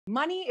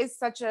money is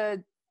such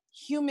a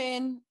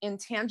human,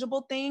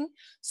 intangible thing.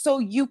 So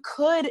you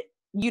could,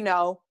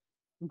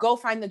 go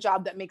find the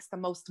job that makes the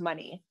most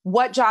money.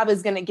 What job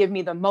is going to give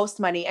me the most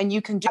money? And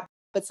you can do,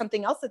 but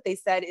something else that they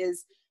said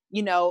is,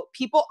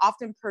 people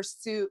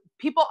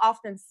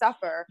often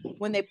suffer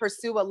when they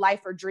pursue a life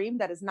or dream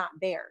that is not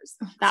theirs.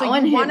 That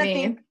one hit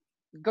me.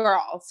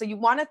 So you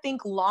want to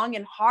think long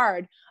and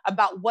hard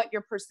about what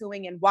you're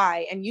pursuing and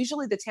why. And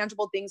usually the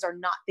tangible things are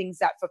not things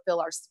that fulfill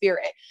our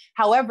spirit.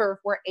 However, if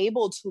we're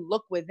able to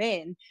look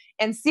within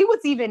and see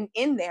what's even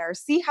in there,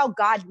 see how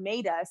God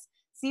made us,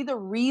 see the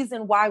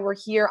reason why we're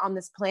here on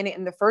this planet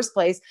in the first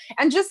place,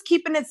 and just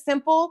keeping it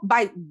simple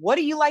by what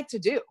do you like to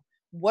do?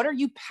 What are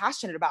you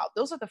passionate about?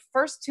 Those are the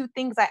first two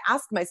things I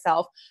ask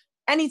myself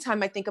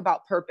anytime I think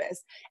about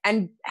purpose,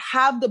 and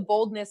have the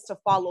boldness to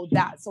follow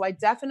that. So I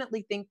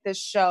definitely think this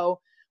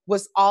show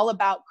was all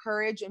about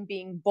courage and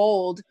being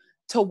bold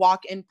to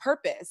walk in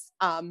purpose.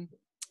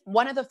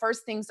 One of the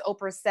first things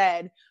Oprah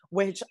said,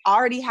 which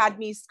already had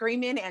me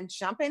screaming and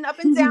jumping up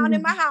and down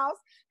in my house,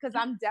 because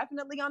I'm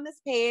definitely on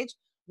this page,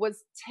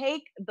 was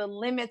take the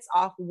limits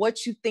off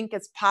what you think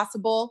is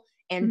possible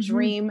and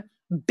dream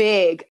big.